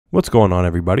What's going on,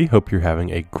 everybody? Hope you're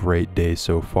having a great day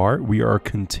so far. We are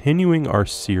continuing our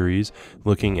series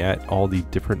looking at all the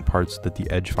different parts that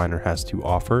the Edge Finder has to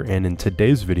offer, and in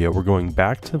today's video we're going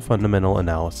back to fundamental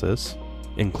analysis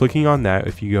and clicking on that.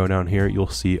 If you go down here, you'll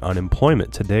see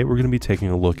unemployment. Today we're going to be taking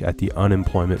a look at the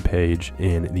unemployment page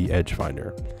in the Edge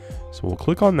Finder. So we'll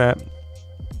click on that,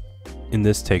 and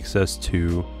this takes us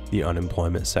to the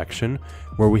unemployment section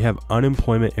where we have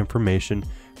unemployment information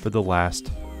for the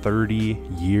last 30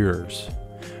 years.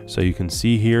 So you can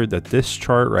see here that this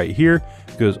chart right here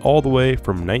goes all the way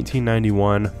from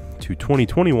 1991 to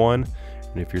 2021.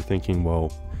 And if you're thinking,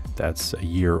 well, that's a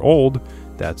year old,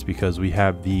 that's because we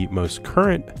have the most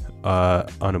current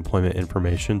unemployment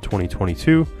information,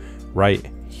 2022, right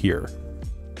here.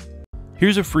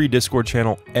 Here's a free Discord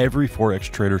channel every Forex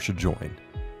trader should join.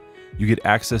 You get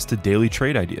access to daily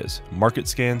trade ideas, market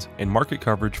scans, and market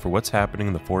coverage for what's happening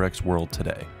in the Forex world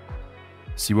today.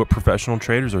 See what professional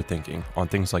traders are thinking on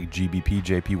things like GBP,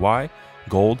 JPY,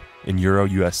 gold, and Euro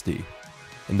USD.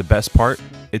 And the best part,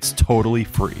 it's totally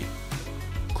free.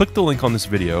 Click the link on this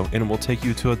video and it will take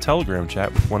you to a Telegram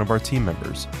chat with one of our team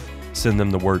members. Send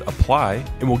them the word apply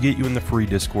and we'll get you in the free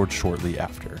Discord shortly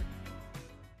after.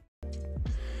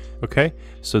 Okay,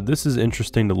 so this is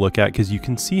interesting to look at because you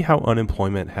can see how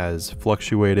unemployment has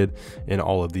fluctuated in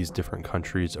all of these different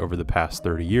countries over the past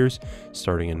 30 years,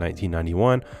 starting in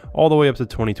 1991 all the way up to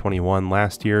 2021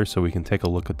 last year. So we can take a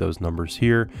look at those numbers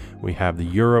here. We have the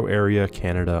Euro area,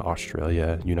 Canada,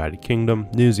 Australia, United Kingdom,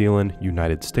 New Zealand,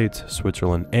 United States,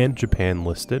 Switzerland, and Japan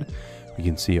listed. We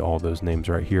can see all those names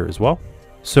right here as well.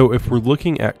 So if we're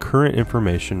looking at current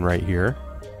information right here,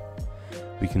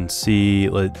 we can see,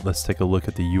 let's take a look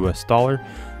at the US dollar.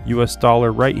 US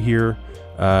dollar right here,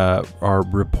 our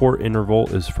report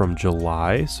interval is from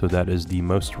July, so that is the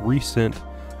most recent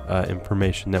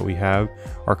information that we have.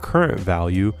 Our current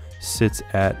value sits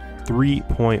at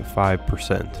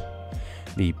 3.5%.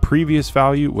 The previous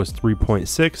value was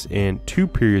 3.6, and 2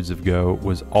 periods ago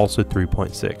was also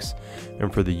 3.6.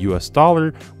 And for the US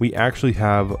dollar, we actually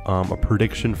have a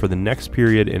prediction for the next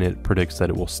period, and it predicts that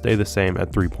it will stay the same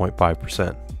at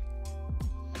 3.5%.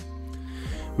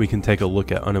 We can take a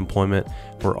look at unemployment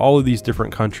for all of these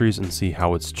different countries and see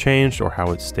how it's changed or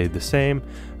how it's stayed the same.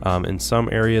 In some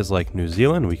areas like New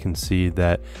Zealand, we can see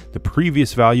that the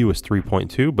previous value was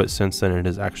 3.2, but since then it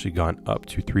has actually gone up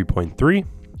to 3.3.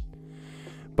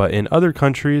 But in other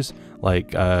countries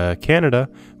like Canada,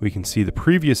 we can see the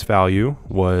previous value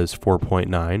was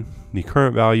 4.9. The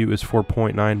current value is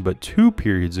 4.9, but 2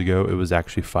 periods ago it was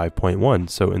actually 5.1.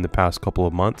 So in the past couple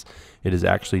of months, it has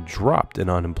actually dropped in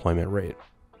unemployment rate.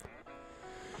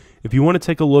 If you want to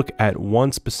take a look at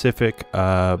one specific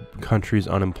country's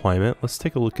unemployment, let's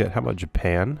take a look at, how about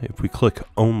Japan? If we click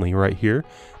only right here,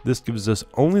 this gives us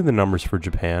only the numbers for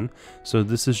Japan. So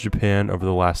this is Japan over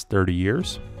the last 30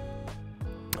 years.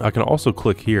 I can also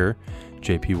click here,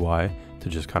 JPY, to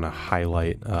just kind of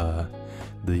highlight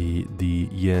the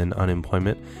yen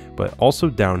unemployment. But also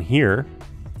down here,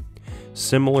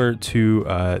 similar to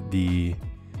the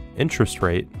interest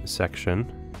rate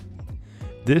section,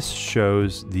 this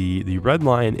shows the red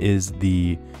line is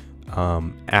the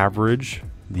average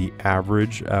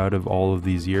out of all of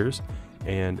these years,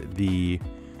 and the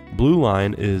blue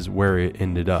line is where it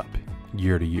ended up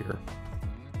year to year.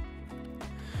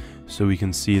 So we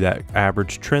can see that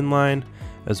average trend line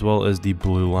as well as the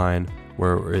blue line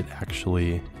where it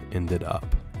actually ended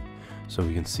up. So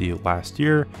we can see last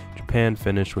year, Japan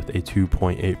finished with a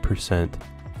 2.8%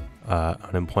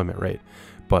 unemployment rate.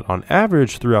 But on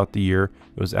average throughout the year,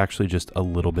 it was actually just a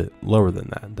little bit lower than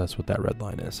that. That's what that red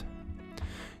line is.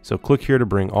 So click here to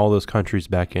bring all those countries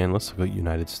back in. Let's look at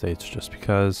United States just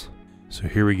because. So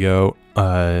here we go.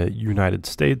 United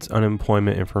States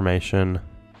unemployment information.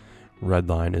 Red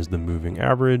line is the moving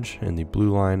average, and the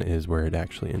blue line is where it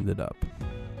actually ended up.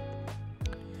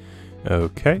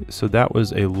 Okay, so that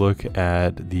was a look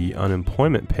at the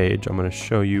unemployment page. I'm going to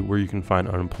show you where you can find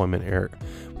unemployment error.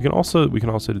 We can also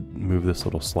move this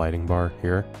little sliding bar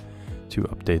here to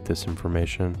update this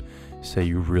information. Say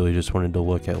you really just wanted to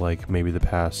look at like maybe the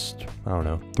past, I don't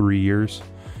know, 3 years.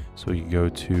 So you can go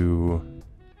to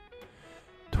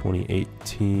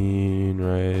 2018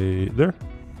 right there.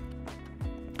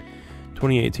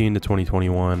 2018 to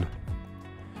 2021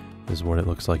 is what it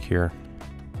looks like here.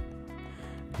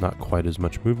 Not quite as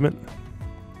much movement.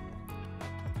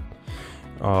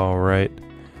 All right,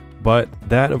 but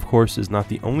that of course is not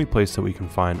the only place that we can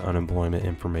find unemployment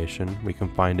information. We can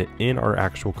find it in our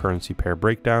actual currency pair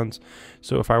breakdowns.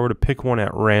 So if I were to pick one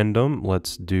at random,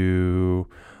 let's do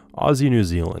Aussie New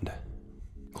Zealand.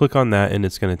 Click on that and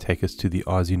it's going to take us to the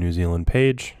Aussie New Zealand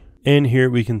page. And here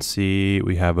we can see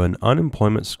we have an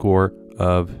unemployment score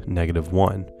of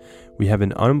 -1. We have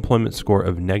an unemployment score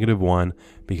of -1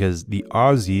 because the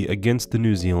Aussie against the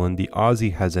New Zealand, the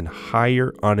Aussie has a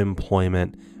higher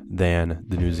unemployment than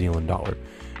the New Zealand dollar.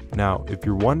 Now, if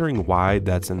you're wondering why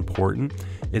that's important,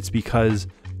 it's because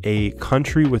a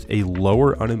country with a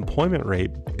lower unemployment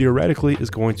rate theoretically is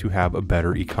going to have a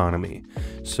better economy.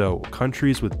 So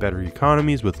countries with better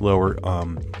economies with lower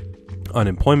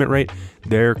unemployment rate,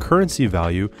 their currency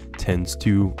value tends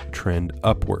to trend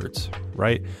upwards,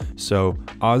 right? So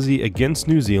Aussie against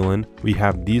New Zealand, we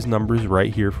have these numbers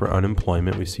right here for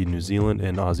unemployment. We see New Zealand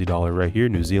and Aussie dollar right here.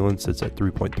 New Zealand sits at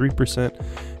 3.3%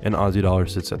 and Aussie dollar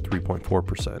sits at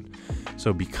 3.4%.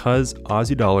 So because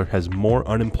Aussie dollar has more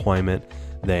unemployment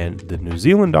than the New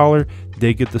Zealand dollar,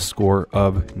 they get the score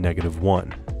of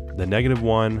 -1. The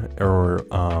 -1 or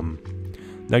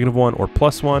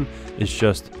 +1 is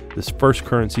just this first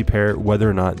currency pair, whether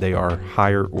or not they are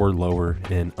higher or lower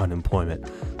in unemployment.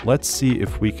 Let's see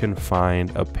if we can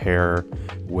find a pair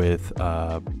with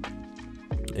a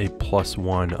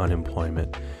 +1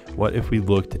 unemployment. What if we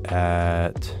looked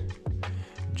at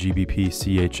GBP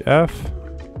CHF?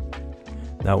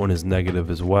 That one is negative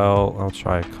as well. I'll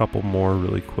try a couple more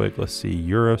really quick. Let's see,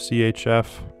 Euro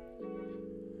CHF,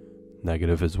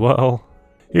 negative as well.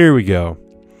 Here we go.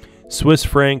 Swiss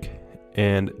franc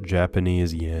and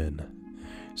Japanese yen.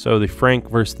 So the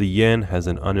franc versus the yen has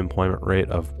an unemployment rate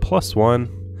of +1,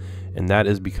 and that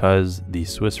is because the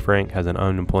Swiss franc has an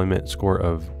unemployment score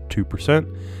of 2%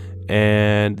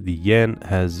 and the yen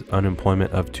has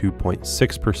unemployment of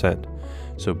 2.6%.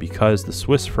 So because the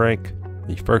Swiss franc,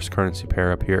 the first currency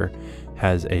pair up here,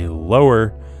 has a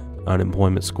lower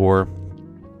unemployment score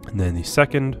than the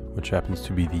second, which happens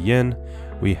to be the yen,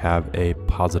 we have a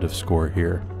positive score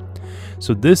here.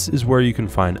 So this is where you can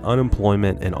find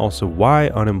unemployment and also why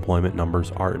unemployment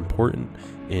numbers are important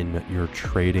in your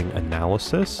trading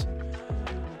analysis.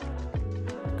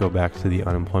 Go back to the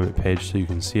unemployment page so you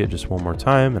can see it just one more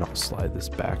time, and I'll slide this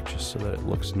back just so that it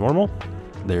looks normal.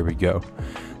 There we go.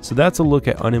 So that's a look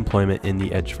at unemployment in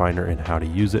the Edge Finder and how to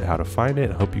use it, how to find it.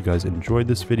 I hope you guys enjoyed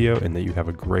this video and that you have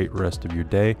a great rest of your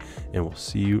day, and we'll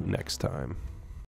see you next time.